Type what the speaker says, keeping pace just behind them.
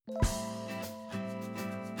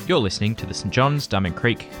You're listening to the St John's Diamond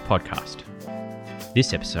Creek podcast.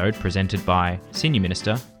 This episode presented by Senior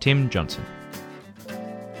Minister Tim Johnson.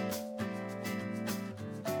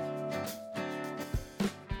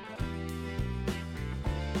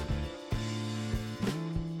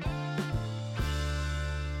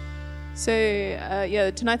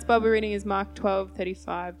 Tonight's Bible reading is Mark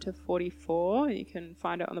 12:35 to 44. You can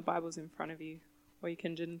find it on the Bibles in front of you, or you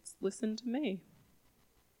can just listen to me.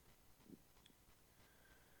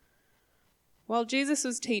 While Jesus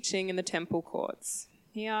was teaching in the temple courts,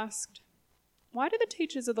 he asked, "Why do the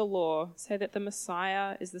teachers of the law say that the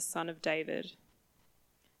Messiah is the son of David?"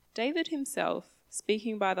 David himself,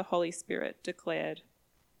 speaking by the Holy Spirit, declared,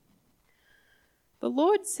 "The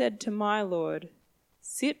Lord said to my Lord,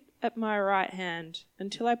 'Sit at my right hand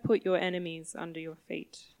until I put your enemies under your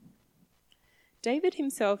feet.' David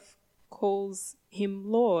himself calls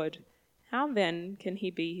him Lord. How then can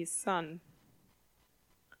he be his son?"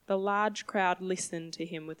 The large crowd listened to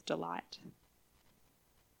him with delight.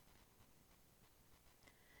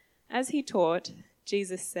 As he taught,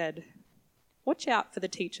 Jesus said, "Watch out for the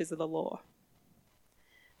teachers of the law.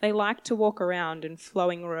 They like to walk around in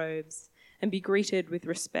flowing robes and be greeted with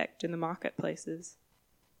respect in the marketplaces,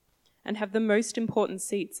 and have the most important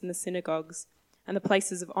seats in the synagogues and the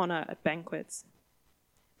places of honor at banquets.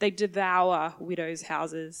 They devour widows'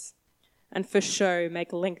 houses and for show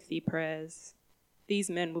make lengthy prayers. These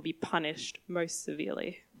men will be punished most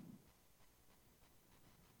severely."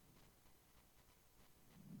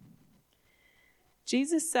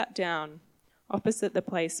 Jesus sat down opposite the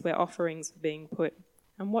place where offerings were being put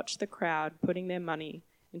and watched the crowd putting their money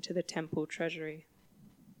into the temple treasury.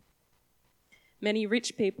 Many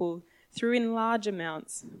rich people threw in large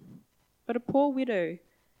amounts, but a poor widow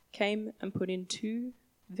came and put in 2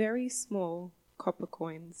 very small copper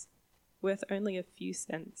coins, worth only a few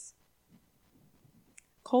cents.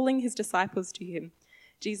 Calling his disciples to him,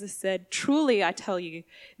 Jesus said, "Truly I tell you,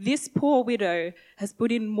 this poor widow has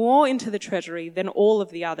put in more into the treasury than all of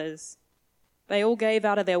the others. They all gave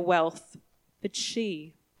out of their wealth, but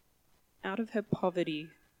she, out of her poverty,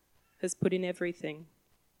 has put in everything,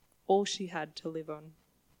 all she had to live on."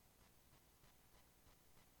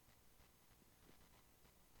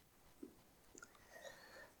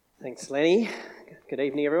 Thanks, Lenny. Good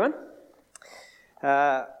evening, everyone.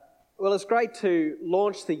 Well, it's great to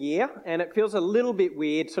launch the year, and it feels a little bit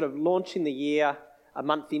weird sort of launching the year a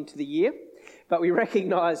month into the year. But we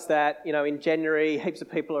recognise that, in January, heaps of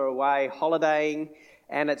people are away holidaying,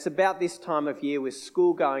 and it's about this time of year with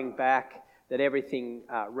school going back that everything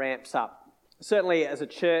ramps up. Certainly as a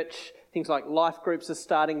church, things like life groups are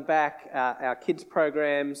starting back, our kids'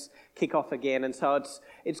 programs kick off again, and so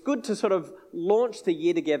it's good to sort of launch the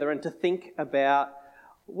year together and to think about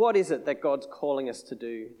what is it that God's calling us to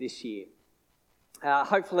do this year.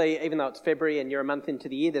 Hopefully, even though it's February and you're a month into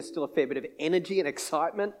the year, there's still a fair bit of energy and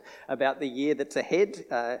excitement about the year that's ahead.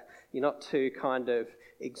 You're not too kind of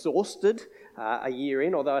exhausted a year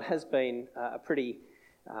in, although it has been a pretty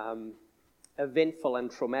eventful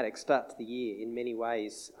and traumatic start to the year in many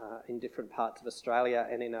ways in different parts of Australia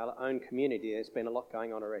and in our own community. There's been a lot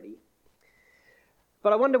going on already.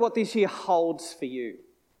 But I wonder what this year holds for you.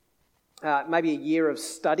 Maybe a year of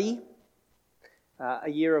study, a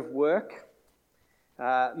year of work.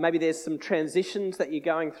 Maybe there's some transitions that you're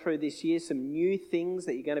going through this year, some new things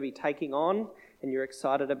that you're going to be taking on and you're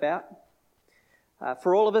excited about.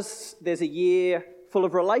 For all of us, there's a year full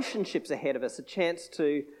of relationships ahead of us, a chance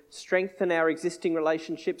to strengthen our existing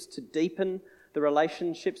relationships, to deepen the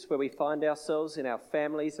relationships where we find ourselves in our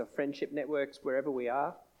families, our friendship networks, wherever we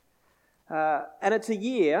are. And it's a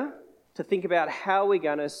year to think about how we're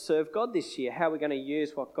going to serve God this year, how we're going to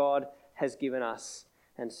use what God has given us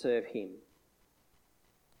and serve Him.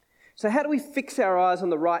 So how do we fix our eyes on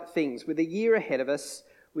the right things with a year ahead of us,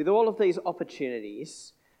 with all of these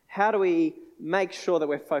opportunities? How do we make sure that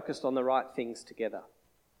we're focused on the right things together?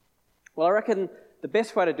 Well, I reckon the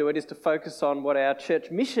best way to do it is to focus on what our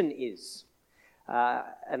church mission is.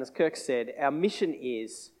 And as Kirk said, our mission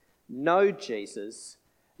is know Jesus,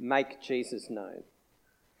 make Jesus known.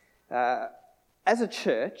 As a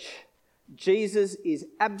church, Jesus is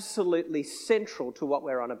absolutely central to what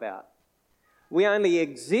we're on about. We only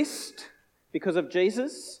exist because of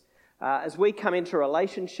Jesus. As we come into a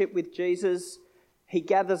relationship with Jesus, He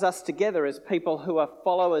gathers us together as people who are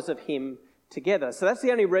followers of Him together. So that's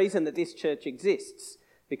the only reason that this church exists,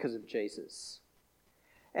 because of Jesus.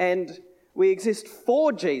 And we exist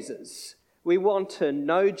for Jesus. We want to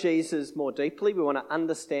know Jesus more deeply. We want to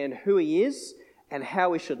understand who He is and how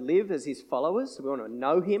we should live as His followers. We want to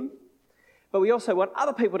know Him. but we also want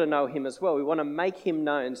other people to know him as well. We want to make him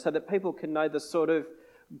known so that people can know the sort of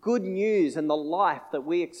good news and the life that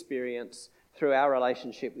we experience through our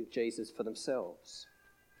relationship with Jesus for themselves.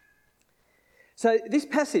 So this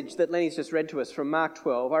passage that Lenny's just read to us from Mark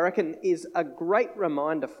 12, I reckon, is a great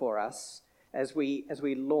reminder for us as we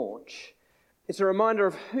launch. It's a reminder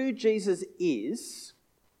of who Jesus is,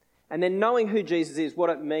 and then knowing who Jesus is, what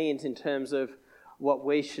it means in terms of what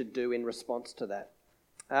we should do in response to that.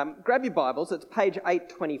 Grab your Bibles, it's page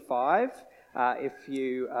 825 if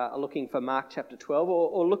you are looking for Mark chapter 12,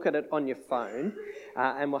 or look at it on your phone,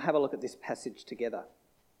 and we'll have a look at this passage together.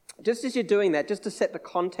 Just as you're doing that, just to set the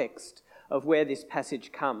context of where this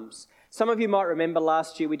passage comes. Some of you might remember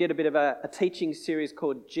last year we did a bit of a teaching series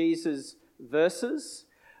called Jesus Verses,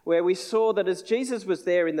 where we saw that as Jesus was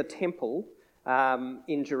there in the temple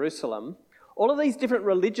in Jerusalem, all of these different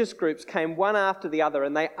religious groups came one after the other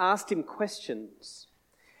and they asked him questions.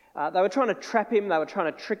 They were trying to trap him, they were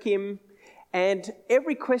trying to trick him, and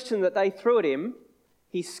every question that they threw at him,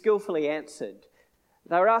 he skillfully answered.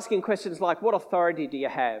 They were asking questions like, what authority do you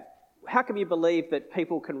have? How can you believe that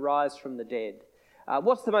people can rise from the dead?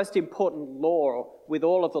 What's the most important law with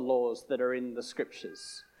all of the laws that are in the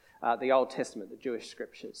scriptures, the Old Testament, the Jewish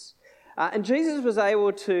scriptures? And Jesus was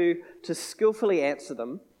able to skillfully answer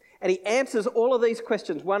them, and he answers all of these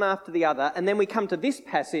questions one after the other, and then we come to this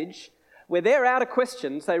passage where they're out of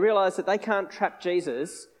questions, they realise that they can't trap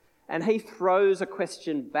Jesus, and he throws a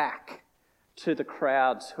question back to the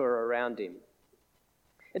crowds who are around him.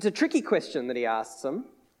 It's a tricky question that he asks them.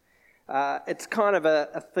 It's kind of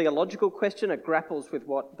a theological question. It grapples with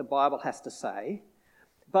what the Bible has to say.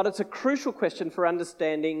 But it's a crucial question for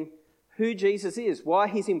understanding who Jesus is, why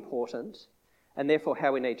he's important, and therefore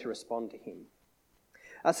how we need to respond to him.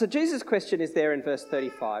 So Jesus' question is there in verse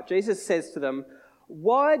 35. Jesus says to them,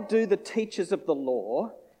 "Why do the teachers of the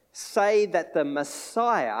law say that the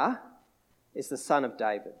Messiah is the son of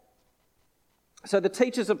David?" So the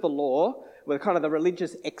teachers of the law were kind of the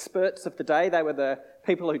religious experts of the day. They were the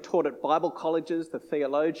people who taught at Bible colleges, the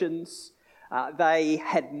theologians. They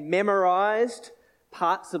had memorised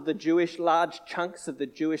parts of large chunks of the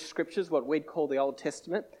Jewish scriptures, what we'd call the Old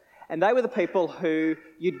Testament. And they were the people who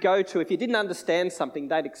you'd go to, if you didn't understand something,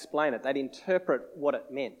 they'd explain it, they'd interpret what it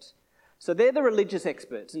meant. So they're the religious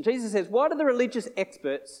experts. And Jesus says, why do the religious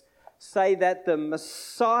experts say that the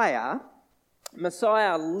Messiah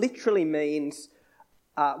literally means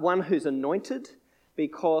one who's anointed,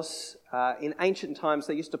 because in ancient times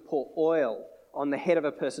they used to pour oil on the head of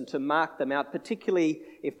a person to mark them out, particularly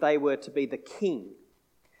if they were to be the king.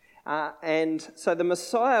 And so the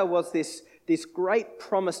Messiah was this great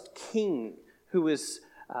promised king who was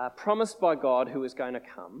promised by God who was going to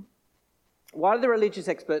come. Why do the religious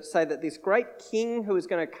experts say that this great king who is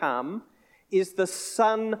going to come is the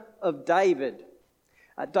son of David?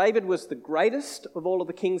 David was the greatest of all of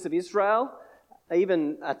the kings of Israel.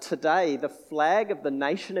 Even today, the flag of the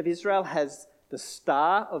nation of Israel has the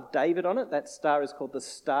Star of David on it. That star is called the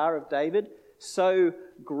Star of David. So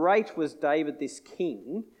great was David, this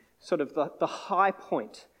king, sort of the high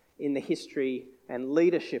point in the history and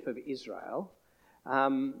leadership of Israel.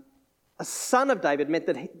 A son of David meant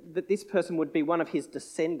that this person would be one of his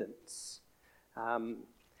descendants.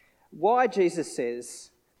 Why, Jesus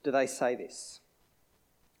says, do they say this?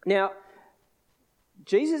 Now,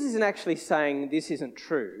 Jesus isn't actually saying this isn't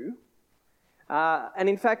true. And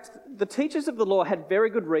in fact, the teachers of the law had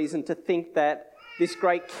very good reason to think that this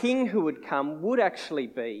great king who would come would actually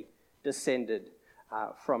be descended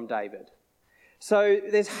from David. So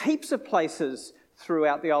there's heaps of places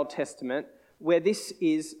throughout the Old Testament where this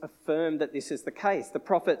is affirmed that this is the case. The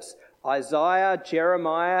prophets Isaiah,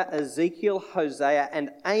 Jeremiah, Ezekiel, Hosea,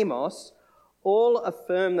 and Amos all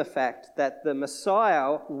affirm the fact that the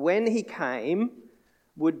Messiah, when he came,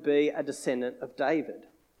 would be a descendant of David.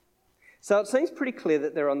 So it seems pretty clear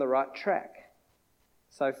that they're on the right track.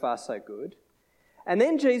 So far, so good. And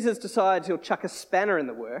then Jesus decides he'll chuck a spanner in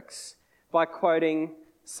the works by quoting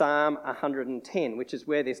Psalm 110, which is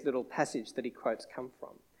where this little passage that he quotes come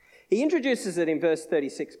from. He introduces it in verse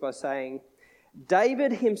 36 by saying,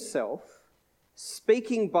 David himself,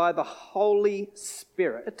 speaking by the Holy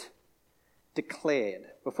Spirit, declared,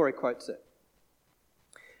 before he quotes it.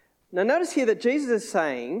 Now notice here that Jesus is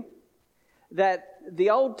saying that the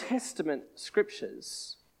Old Testament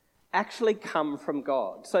scriptures actually come from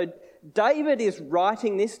God. So David is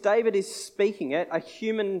writing this, David is speaking it, a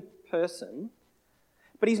human person,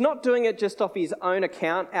 but he's not doing it just off his own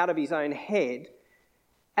account, out of his own head.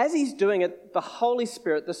 As he's doing it, the Holy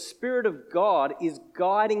Spirit, the Spirit of God, is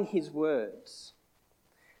guiding his words.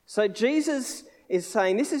 So Jesus is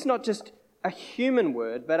saying this is not just a human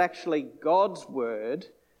word, but actually God's word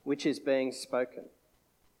which is being spoken.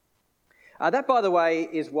 That, by the way,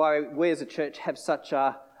 is why we as a church have such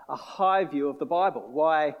a high view of the Bible.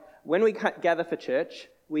 Why, when we gather for church,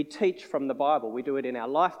 we teach from the Bible. We do it in our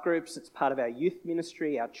life groups. It's part of our youth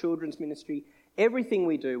ministry, our children's ministry. Everything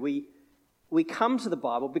we do, we come to the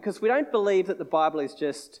Bible because we don't believe that the Bible is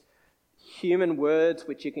just human words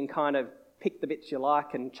which you can kind of pick the bits you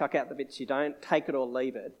like and chuck out the bits you don't, take it or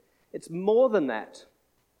leave it. It's more than that.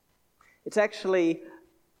 It's actually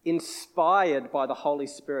inspired by the Holy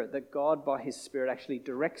Spirit, that God by his Spirit actually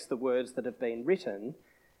directs the words that have been written,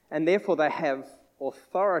 and therefore they have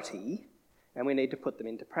authority and we need to put them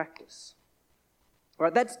into practice. All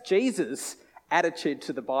right, that's Jesus' attitude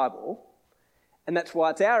to the Bible, and that's why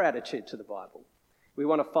it's our attitude to the Bible. We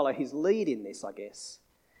want to follow his lead in this, I guess.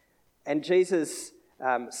 And Jesus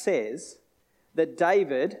says that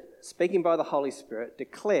David, speaking by the Holy Spirit,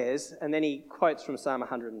 declares, and then he quotes from Psalm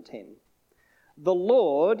 110, "The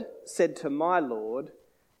Lord said to my Lord,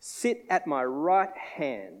 sit at my right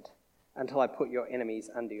hand until I put your enemies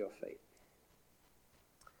under your feet."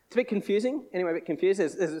 It's a bit confusing. Anyway, a bit confused.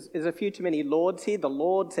 There's a few too many lords here. The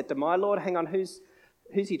Lord said to my Lord. Hang on, who's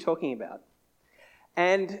he talking about?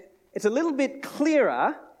 And it's a little bit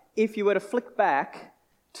clearer if you were to flick back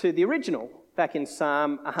to the original, back in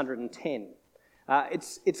Psalm 110.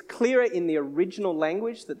 It's clearer in the original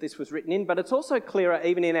language that this was written in, but it's also clearer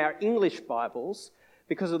even in our English Bibles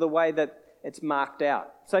because of the way that it's marked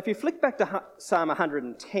out. So if you flick back to Psalm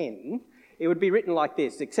 110, it would be written like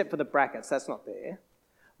this, except for the brackets, that's not there.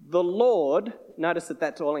 The Lord, notice that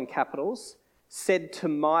that's all in capitals, said to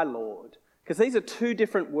my Lord. Because these are two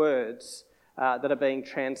different words that are being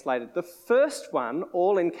translated. The first one,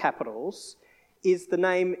 all in capitals, is the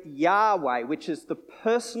name Yahweh, which is the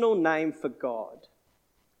personal name for God.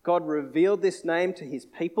 God revealed this name to his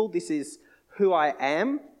people. This is who I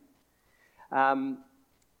am.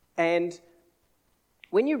 And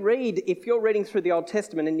when you read, if you're reading through the Old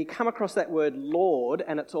Testament and you come across that word Lord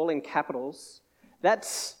and it's all in capitals,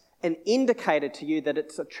 that's an indicator to you that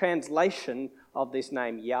it's a translation of this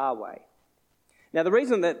name Yahweh. Now, the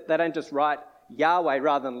reason that they don't just write Yahweh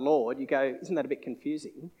rather than Lord, you go, isn't that a bit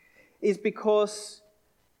confusing? Is because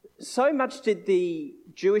so much did the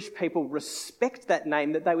Jewish people respect that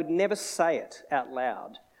name that they would never say it out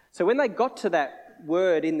loud. So when they got to that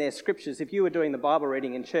word in their scriptures, if you were doing the Bible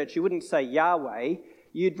reading in church, you wouldn't say Yahweh,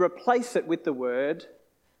 you'd replace it with the word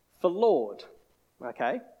for Lord,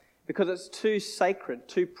 okay? Because it's too sacred,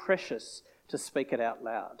 too precious to speak it out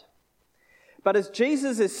loud. But as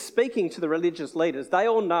Jesus is speaking to the religious leaders, they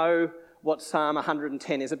all know what Psalm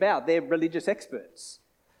 110 is about. They're religious experts.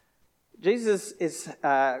 Jesus is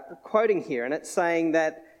quoting here, and it's saying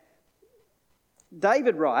that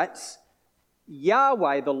David writes,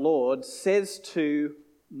 Yahweh the Lord says to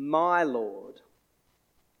my Lord.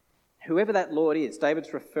 Whoever that Lord is,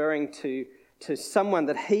 David's referring to someone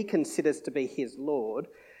that he considers to be his Lord.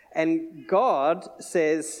 And God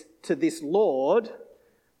says to this Lord,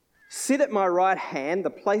 sit at my right hand,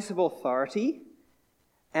 the place of authority,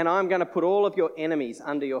 and I'm going to put all of your enemies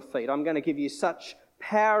under your feet. I'm going to give you such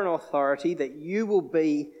power and authority that you will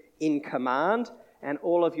be in command and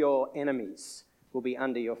all of your enemies will be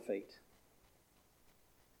under your feet.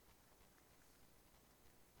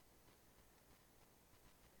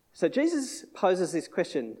 So Jesus poses this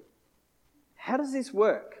question, how does this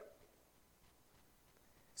work?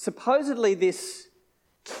 Supposedly this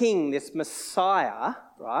king, this Messiah,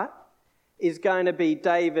 right, is going to be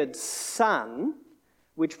David's son,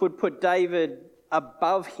 which would put David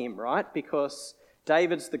above him, right? Because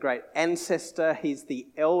David's the great ancestor, he's the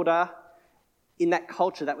elder. In that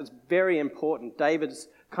culture, that was very important. David's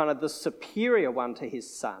kind of the superior one to his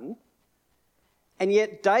son. And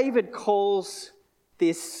yet David calls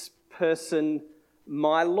this person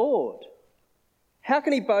my Lord. How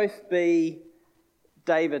can he both be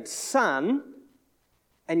David's son,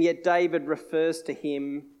 and yet David refers to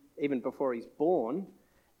him, even before he's born,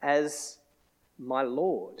 as my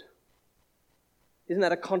Lord? Isn't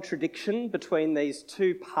that a contradiction between these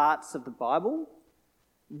two parts of the Bible?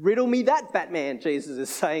 Riddle me that, Batman, Jesus is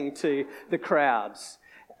saying to the crowds.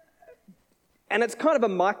 And it's kind of a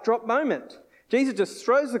mic drop moment. Jesus just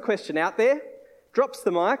throws the question out there, drops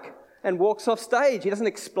the mic, and walks off stage. He doesn't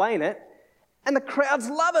explain it. And the crowds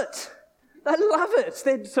love it. They love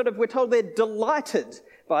it. We're told they're delighted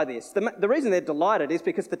by this. The reason they're delighted is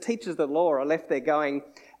because the teachers of the law are left there going,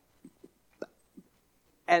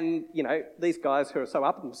 and, these guys who are so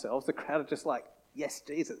up themselves, the crowd are just like, yes,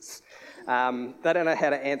 Jesus. They don't know how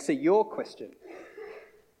to answer your question.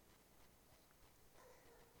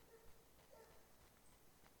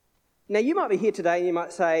 Now, you might be here today and you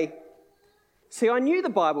might say, see, I knew the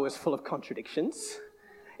Bible was full of contradictions.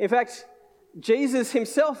 In fact, Jesus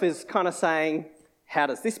himself is kind of saying, how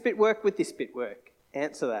does this bit work with this bit work?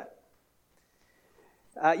 Answer that.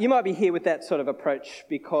 You might be here with that sort of approach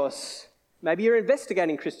because maybe you're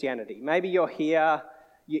investigating Christianity. Maybe you're here,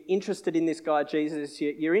 you're interested in this guy Jesus,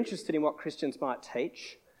 you're interested in what Christians might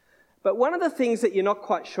teach. But one of the things that you're not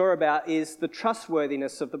quite sure about is the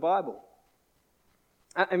trustworthiness of the Bible.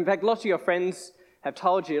 In fact, lots of your friends have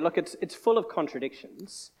told you, look, it's full of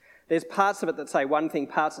contradictions. There's parts of it that say one thing,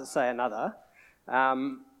 parts that say another.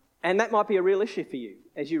 And that might be a real issue for you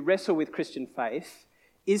as you wrestle with Christian faith.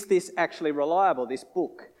 Is this actually reliable, this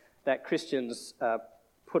book that Christians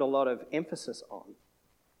put a lot of emphasis on?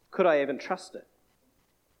 Could I even trust it?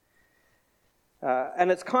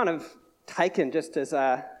 And it's kind of taken just as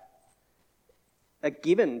a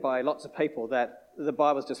given by lots of people that the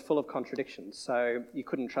Bible's just full of contradictions, so you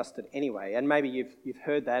couldn't trust it anyway. And maybe you've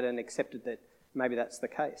heard that and accepted that maybe that's the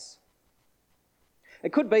case.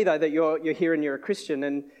 It could be, though, that you're here and you're a Christian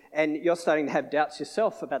and you're starting to have doubts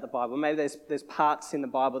yourself about the Bible. Maybe there's parts in the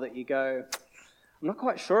Bible that you go, I'm not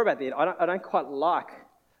quite sure about that. I don't quite like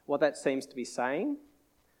what that seems to be saying.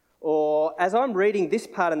 Or as I'm reading this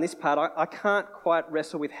part and this part, I can't quite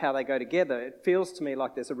wrestle with how they go together. It feels to me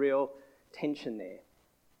like there's a real tension there.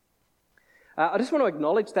 I just want to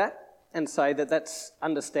acknowledge that and say that that's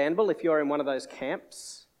understandable if you're in one of those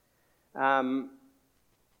camps. The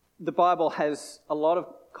Bible has a lot of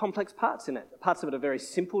complex parts in it. Parts of it are very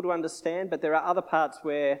simple to understand, but there are other parts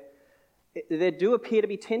where there do appear to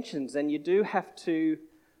be tensions and you do have to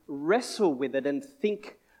wrestle with it and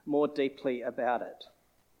think more deeply about it.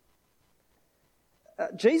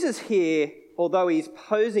 Jesus here, although he's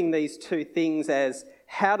posing these two things as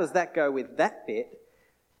how does that go with that bit,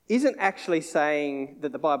 isn't actually saying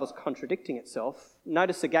that the Bible's contradicting itself.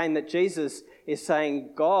 Notice again that Jesus is saying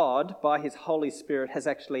God, by his Holy Spirit, has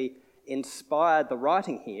actually inspired the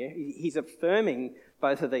writing here. He's affirming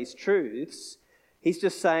both of these truths. He's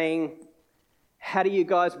just saying, how do you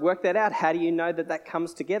guys work that out? How do you know that that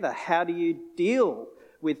comes together? How do you deal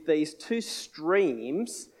with these two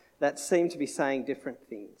streams that seem to be saying different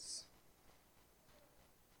things?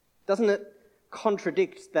 Doesn't it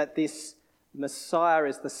contradict that this Messiah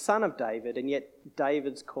is the son of David, and yet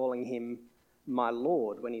David's calling him my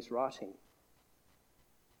Lord when he's writing?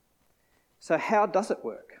 So how does it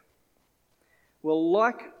work? Well,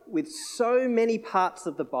 like with so many parts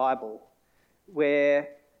of the Bible where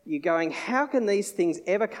you're going, how can these things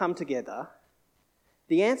ever come together?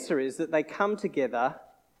 The answer is that they come together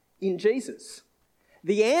in Jesus.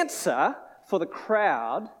 The answer for the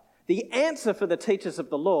crowd, the answer for the teachers of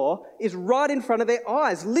the law is right in front of their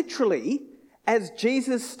eyes, literally, as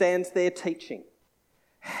Jesus stands there teaching.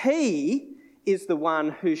 He is the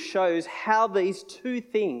one who shows how these two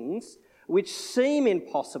things, which seem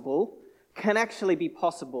impossible, can actually be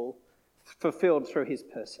possible, fulfilled through his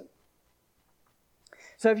person.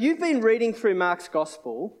 So if you've been reading through Mark's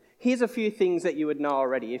Gospel, here's a few things that you would know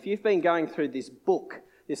already. If you've been going through this book,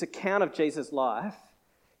 this account of Jesus' life,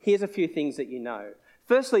 here's a few things that you know.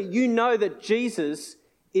 Firstly, you know that Jesus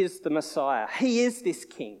is the Messiah. He is this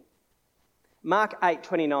king. Mark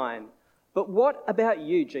 8:29. But what about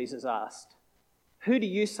you, Jesus asked. Who do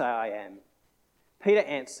you say I am? Peter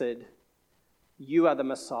answered, you are the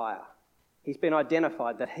Messiah. He's been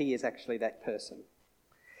identified that he is actually that person.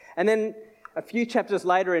 And then a few chapters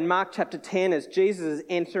later in Mark chapter 10, as Jesus is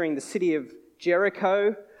entering the city of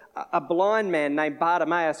Jericho, a blind man named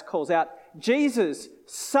Bartimaeus calls out, Jesus,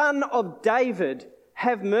 son of David,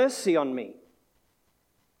 have mercy on me.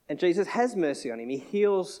 And Jesus has mercy on him. He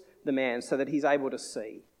heals the man so that he's able to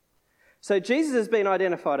see. So Jesus has been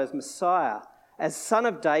identified as Messiah, as son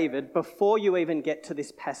of David, before you even get to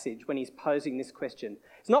this passage when he's posing this question.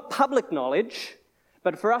 It's not public knowledge,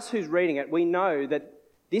 but for us who's reading it, we know that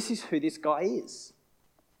this is who this guy is.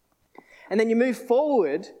 And then you move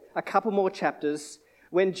forward a couple more chapters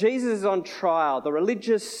when Jesus is on trial. The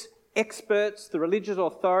religious experts, the religious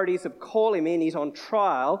authorities have called him in. He's on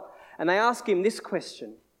trial, and they ask him this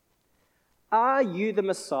question. Are you the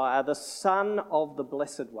Messiah, the Son of the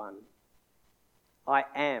Blessed One? I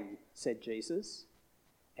am, said Jesus,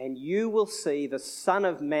 and you will see the Son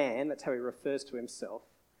of Man, that's how he refers to himself,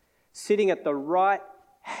 sitting at the right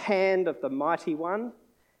hand of the Mighty One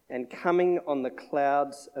and coming on the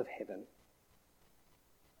clouds of heaven.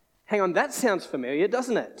 Hang on, that sounds familiar,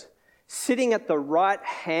 doesn't it? Sitting at the right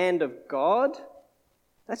hand of God?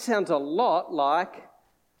 That sounds a lot like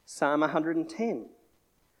Psalm 110.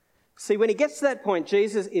 See, when he gets to that point,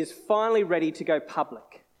 Jesus is finally ready to go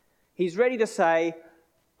public. He's ready to say,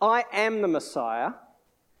 I am the Messiah.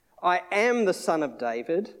 I am the Son of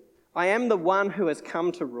David. I am the one who has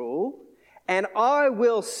come to rule, and I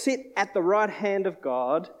will sit at the right hand of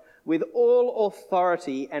God with all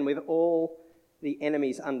authority and with all the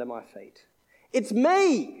enemies under my feet. It's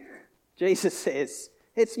me, Jesus says.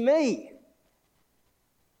 It's me.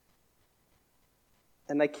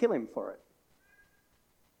 And they kill him for it.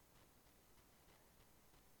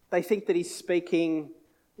 They think that he's speaking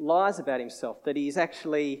lies about himself, that he's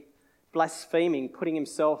actually blaspheming, putting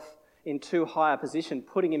himself in too high a position,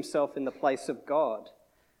 putting himself in the place of God.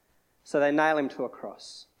 So they nail him to a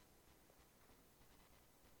cross.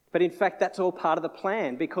 But in fact, that's all part of the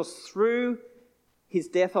plan, because through his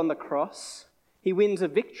death on the cross, he wins a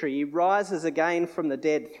victory. He rises again from the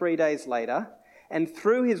dead 3 days later, and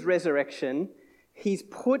through his resurrection, he's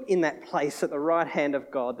put in that place at the right hand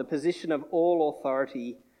of God, the position of all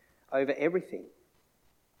authority over everything.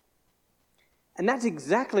 And that's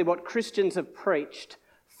exactly what Christians have preached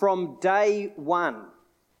from day one.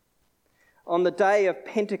 On the day of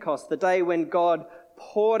Pentecost, the day when God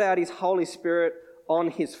poured out his Holy Spirit on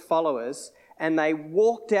his followers, and they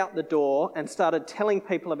walked out the door and started telling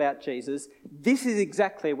people about Jesus, this is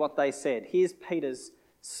exactly what they said. Here's Peter's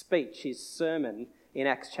speech, his sermon in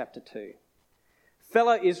Acts chapter 2.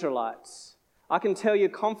 Fellow Israelites, I can tell you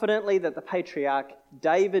confidently that the patriarch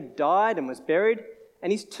David died and was buried,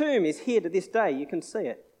 and his tomb is here to this day. You can see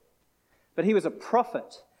it. But he was a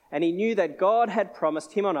prophet, and he knew that God had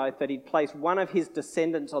promised him on oath that he'd place one of his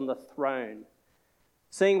descendants on the throne.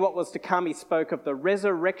 Seeing what was to come, he spoke of the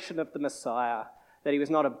resurrection of the Messiah, that he was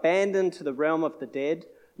not abandoned to the realm of the dead,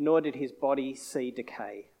 nor did his body see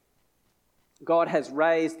decay. God has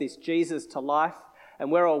raised this Jesus to life,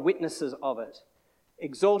 and we're all witnesses of it.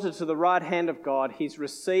 Exalted to the right hand of God, he's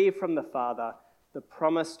received from the Father the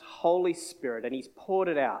promised Holy Spirit, and he's poured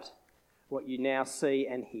it out, what you now see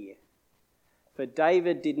and hear. For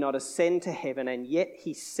David did not ascend to heaven, and yet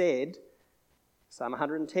he said, Psalm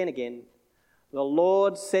 110 again, the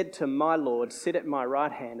Lord said to my Lord, sit at my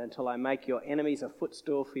right hand until I make your enemies a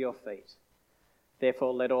footstool for your feet.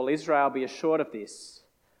 Therefore let all Israel be assured of this.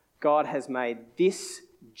 God has made this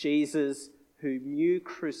Jesus whom you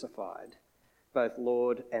crucified, both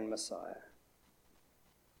Lord and Messiah.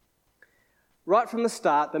 Right from the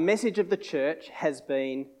start, the message of the church has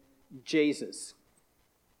been Jesus.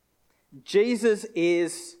 Jesus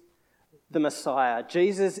is the Messiah.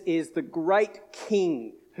 Jesus is the great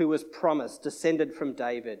King who was promised, descended from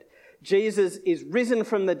David. Jesus is risen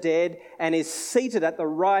from the dead and is seated at the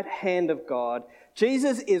right hand of God.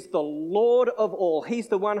 Jesus is the Lord of all. He's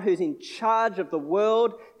the one who's in charge of the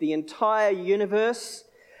world, the entire universe.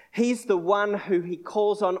 He's the one who he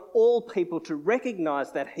calls on all people to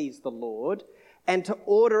recognize that he's the Lord and to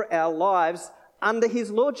order our lives under his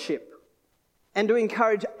lordship and to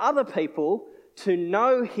encourage other people to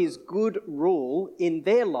know his good rule in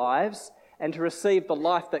their lives and to receive the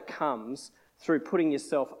life that comes through putting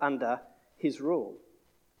yourself under his rule.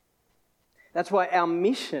 That's why our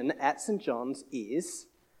mission at St. John's is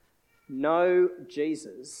know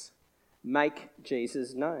Jesus, make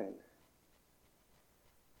Jesus known.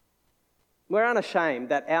 We're unashamed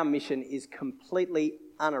that our mission is completely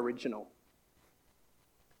unoriginal.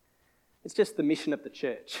 It's just the mission of the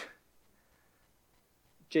church.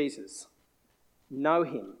 Jesus. Know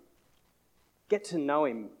him. Get to know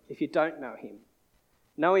him if you don't know him.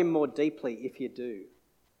 Know him more deeply if you do.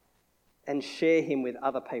 And share him with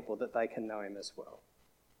other people that they can know him as well.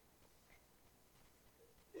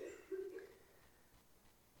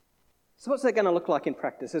 So what's that going to look like in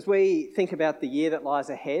practice? As we think about the year that lies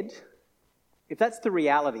ahead, if that's the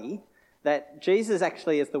reality, that Jesus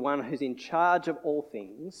actually is the one who's in charge of all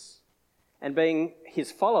things, and being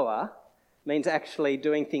his follower means actually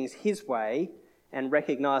doing things his way and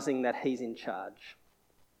recognising that he's in charge.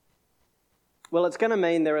 Well, it's going to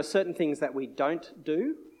mean there are certain things that we don't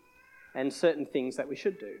do and certain things that we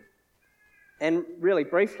should do. And really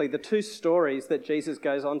briefly, the two stories that Jesus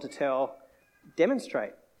goes on to tell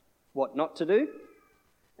demonstrate what not to do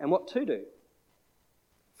and what to do.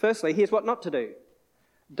 Firstly, here's what not to do.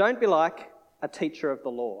 Don't be like a teacher of the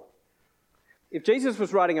law. If Jesus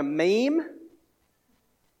was writing a meme,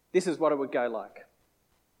 this is what it would go like.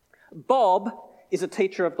 Bob is a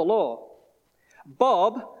teacher of the law.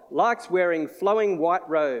 Bob likes wearing flowing white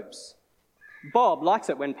robes. Bob likes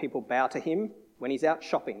it when people bow to him when he's out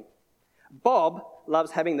shopping. Bob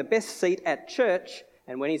loves having the best seat at church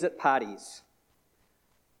and when he's at parties.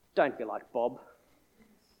 Don't be like Bob.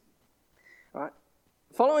 All right?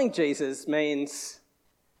 Following Jesus means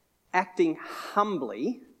acting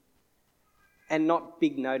humbly and not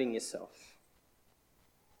big-noting yourself.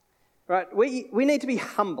 Right? We need to be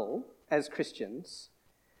humble as Christians,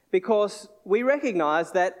 because we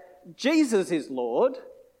recognise that Jesus is Lord,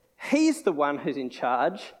 he's the one who's in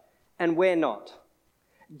charge, and we're not.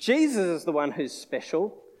 Jesus is the one who's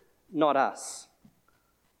special, not us.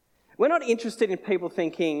 We're not interested in people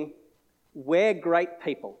thinking, we're great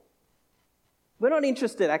people. We're not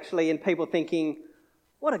interested actually in people thinking,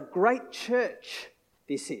 what a great church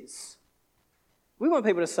this is. We want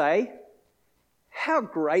people to say, how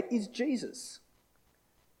great is Jesus?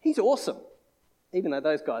 He's awesome, even though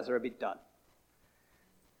those guys are a bit dud.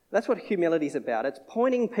 That's what humility is about. It's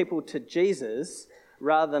pointing people to Jesus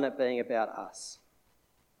rather than it being about us.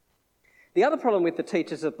 The other problem with the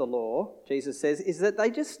teachers of the law, Jesus says, is that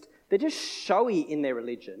they're just showy in their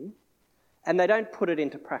religion and they don't put it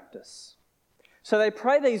into practice. So they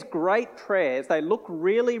pray these great prayers. They look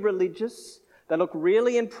really religious. They look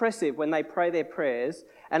really impressive when they pray their prayers.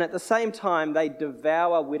 And at the same time, they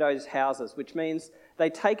devour widows' houses, which means they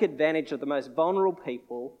take advantage of the most vulnerable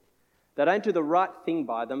people. They don't do the right thing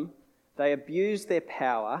by them. They abuse their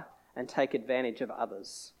power and take advantage of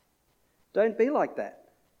others. Don't be like that.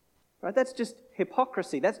 Right? That's just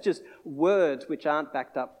hypocrisy. That's just words which aren't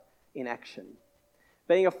backed up in action.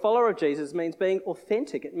 Being a follower of Jesus means being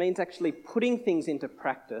authentic. It means actually putting things into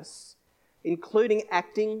practice, including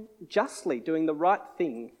acting justly, doing the right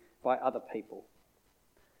thing by other people.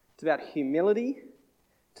 It's about humility.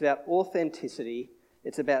 It's about authenticity.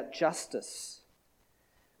 It's about justice.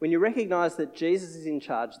 When you recognise that Jesus is in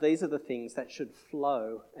charge, these are the things that should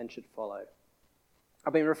flow and should follow.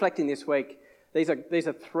 I've been reflecting this week. These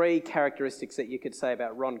are three characteristics that you could say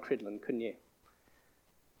about Ron Cridland, couldn't you?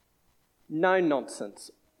 No nonsense,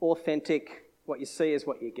 authentic, what you see is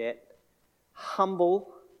what you get,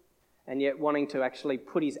 humble, and yet wanting to actually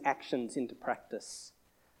put his actions into practice.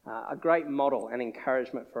 A great model and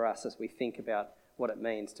encouragement for us as we think about what it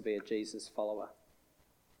means to be a Jesus follower.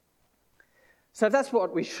 So if that's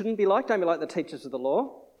what we shouldn't be like, don't be like the teachers of the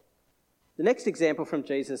law. The next example from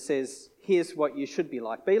Jesus says, here's what you should be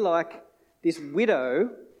like. Be like this widow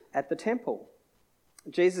at the temple.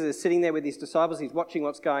 Jesus is sitting there with his disciples, he's watching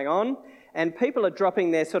what's going on, and people are dropping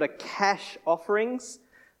their sort of cash offerings,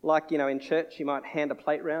 like, in church you might hand a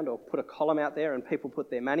plate round or put a column out there and people put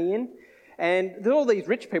their money in. And all these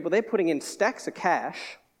rich people, they're putting in stacks of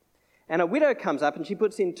cash, and a widow comes up and she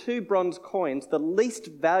puts in 2 bronze coins, the least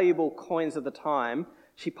valuable coins of the time.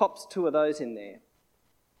 She pops 2 of those in there.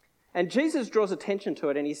 And Jesus draws attention to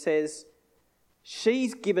it and he says,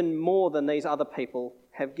 she's given more than these other people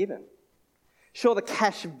have given. Sure, the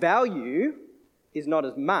cash value is not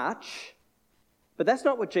as much, but that's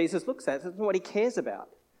not what Jesus looks at. That's not what he cares about.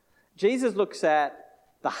 Jesus looks at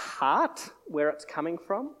the heart, where it's coming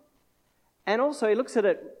from, and also he looks at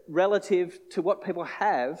it relative to what people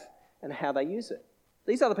have and how they use it.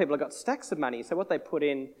 These other people have got stacks of money, so what they put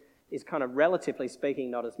in is kind of relatively speaking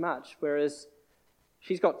not as much, whereas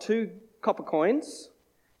she's got 2 copper coins.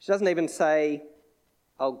 She doesn't even say,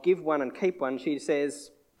 I'll give one and keep one. She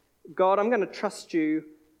says, God, I'm going to trust you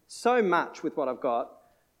so much with what I've got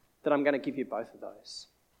that I'm going to give you both of those.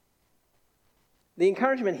 The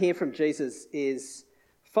encouragement here from Jesus is,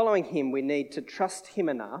 following him, we need to trust him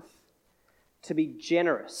enough to be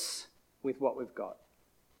generous with what we've got.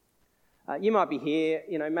 You might be here,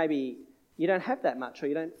 maybe you don't have that much or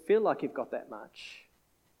you don't feel like you've got that much.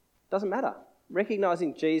 Doesn't matter.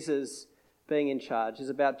 Recognising Jesus being in charge is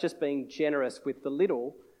about just being generous with the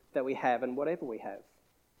little that we have and whatever we have.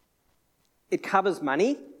 It covers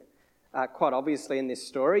money, quite obviously in this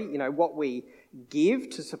story. What we give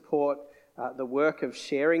to support the work of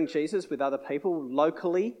sharing Jesus with other people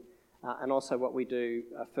locally, and also what we do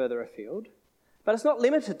further afield. But it's not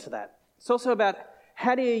limited to that. It's also about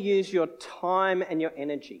how do you use your time and your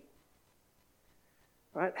energy?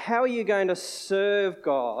 Right? How are you going to serve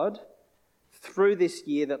God through this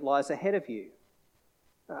year that lies ahead of you?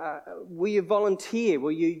 Will you volunteer?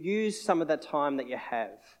 Will you use some of that time that you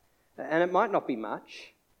have? And it might not be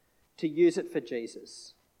much, to use it for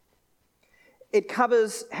Jesus. It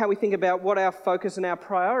covers how we think about what our focus and our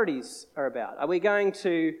priorities are about. Are we going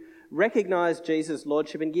to recognise Jesus'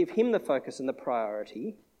 lordship and give him the focus and the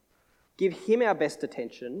priority, give him our best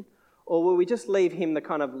attention, or will we just leave him the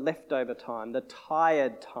kind of leftover time, the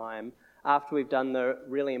tired time, after we've done the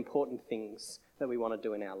really important things that we want to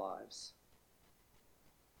do in our lives?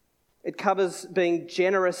 It covers being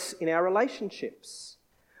generous in our relationships,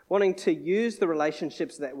 wanting to use the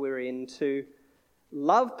relationships that we're in to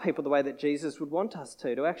love people the way that Jesus would want us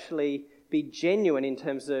to actually be genuine in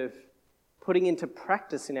terms of putting into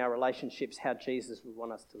practice in our relationships how Jesus would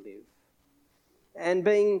want us to live. And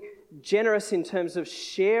being generous in terms of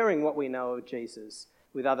sharing what we know of Jesus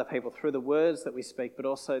with other people through the words that we speak, but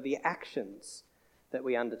also the actions that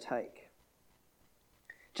we undertake.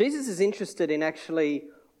 Jesus is interested in actually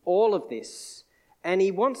all of this, and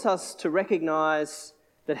he wants us to recognise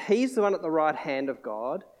that he's the one at the right hand of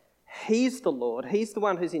God, he's the Lord, he's the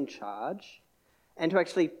one who's in charge, and to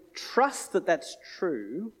actually trust that that's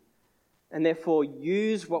true, and therefore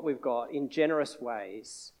use what we've got in generous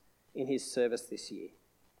ways in his service this year.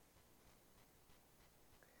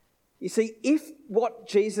 You see, if what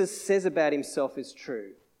Jesus says about himself is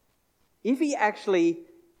true, if he actually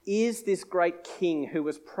is this great king who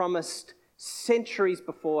was promised centuries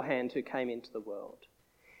beforehand who came into the world,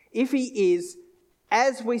 if he is,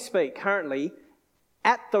 as we speak currently,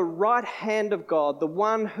 at the right hand of God, the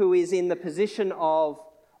one who is in the position of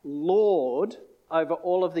Lord over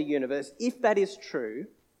all of the universe, if that is true,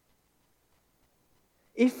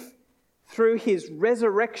 if through his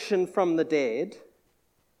resurrection from the dead,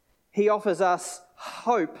 he offers us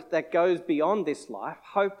hope that goes beyond this life,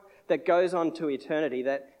 hope that goes on to eternity,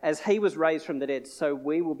 that as he was raised from the dead, so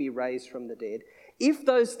we will be raised from the dead. If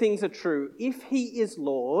those things are true, if he is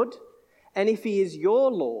Lord, and if he is your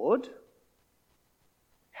Lord,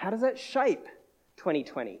 how does that shape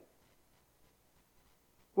 2020?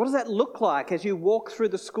 What does that look like as you walk through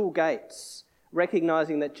the school gates,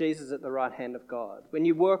 recognising that Jesus is at the right hand of God? When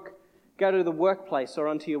you go to the workplace or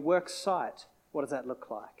onto your work site, what does that look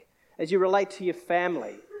like? As you relate to your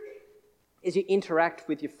family, as you interact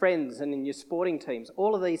with your friends and in your sporting teams,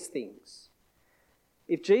 all of these things.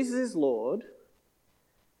 If Jesus is Lord,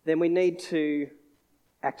 then we need to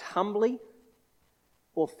act humbly,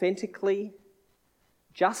 authentically,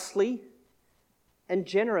 justly, and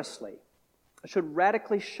generously. It should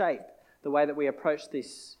radically shape the way that we approach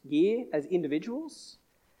this year as individuals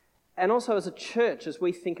and also as a church as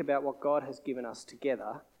we think about what God has given us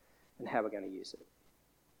together and how we're going to use it.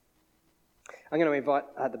 I'm going to invite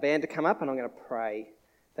the band to come up, and I'm going to pray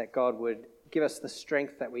that God would give us the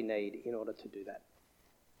strength that we need in order to do that.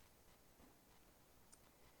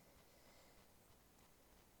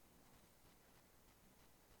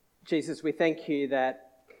 Jesus, we thank you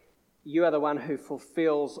that you are the one who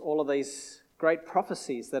fulfills all of these great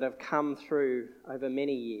prophecies that have come through over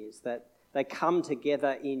many years, that they come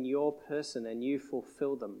together in your person and you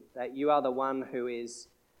fulfill them, that you are the one who is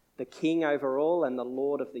the King over all and the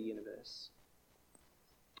Lord of the universe.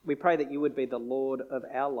 We pray that you would be the Lord of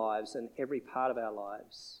our lives and every part of our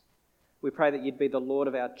lives. We pray that you'd be the Lord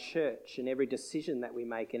of our church in every decision that we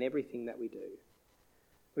make and everything that we do.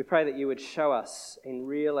 We pray that you would show us in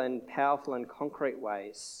real and powerful and concrete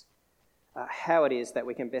ways how it is that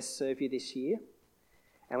we can best serve you this year.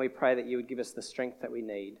 And we pray that you would give us the strength that we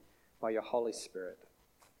need by your Holy Spirit.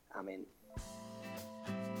 Amen.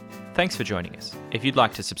 Thanks for joining us. If you'd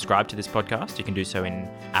like to subscribe to this podcast, you can do so in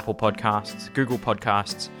Apple Podcasts, Google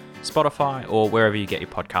Podcasts, Spotify, or wherever you get your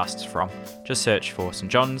podcasts from. Just search for St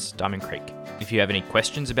John's, Diamond Creek. If you have any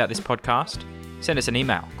questions about this podcast, send us an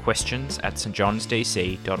email,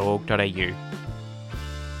 questions@stjohnsdc.org.au.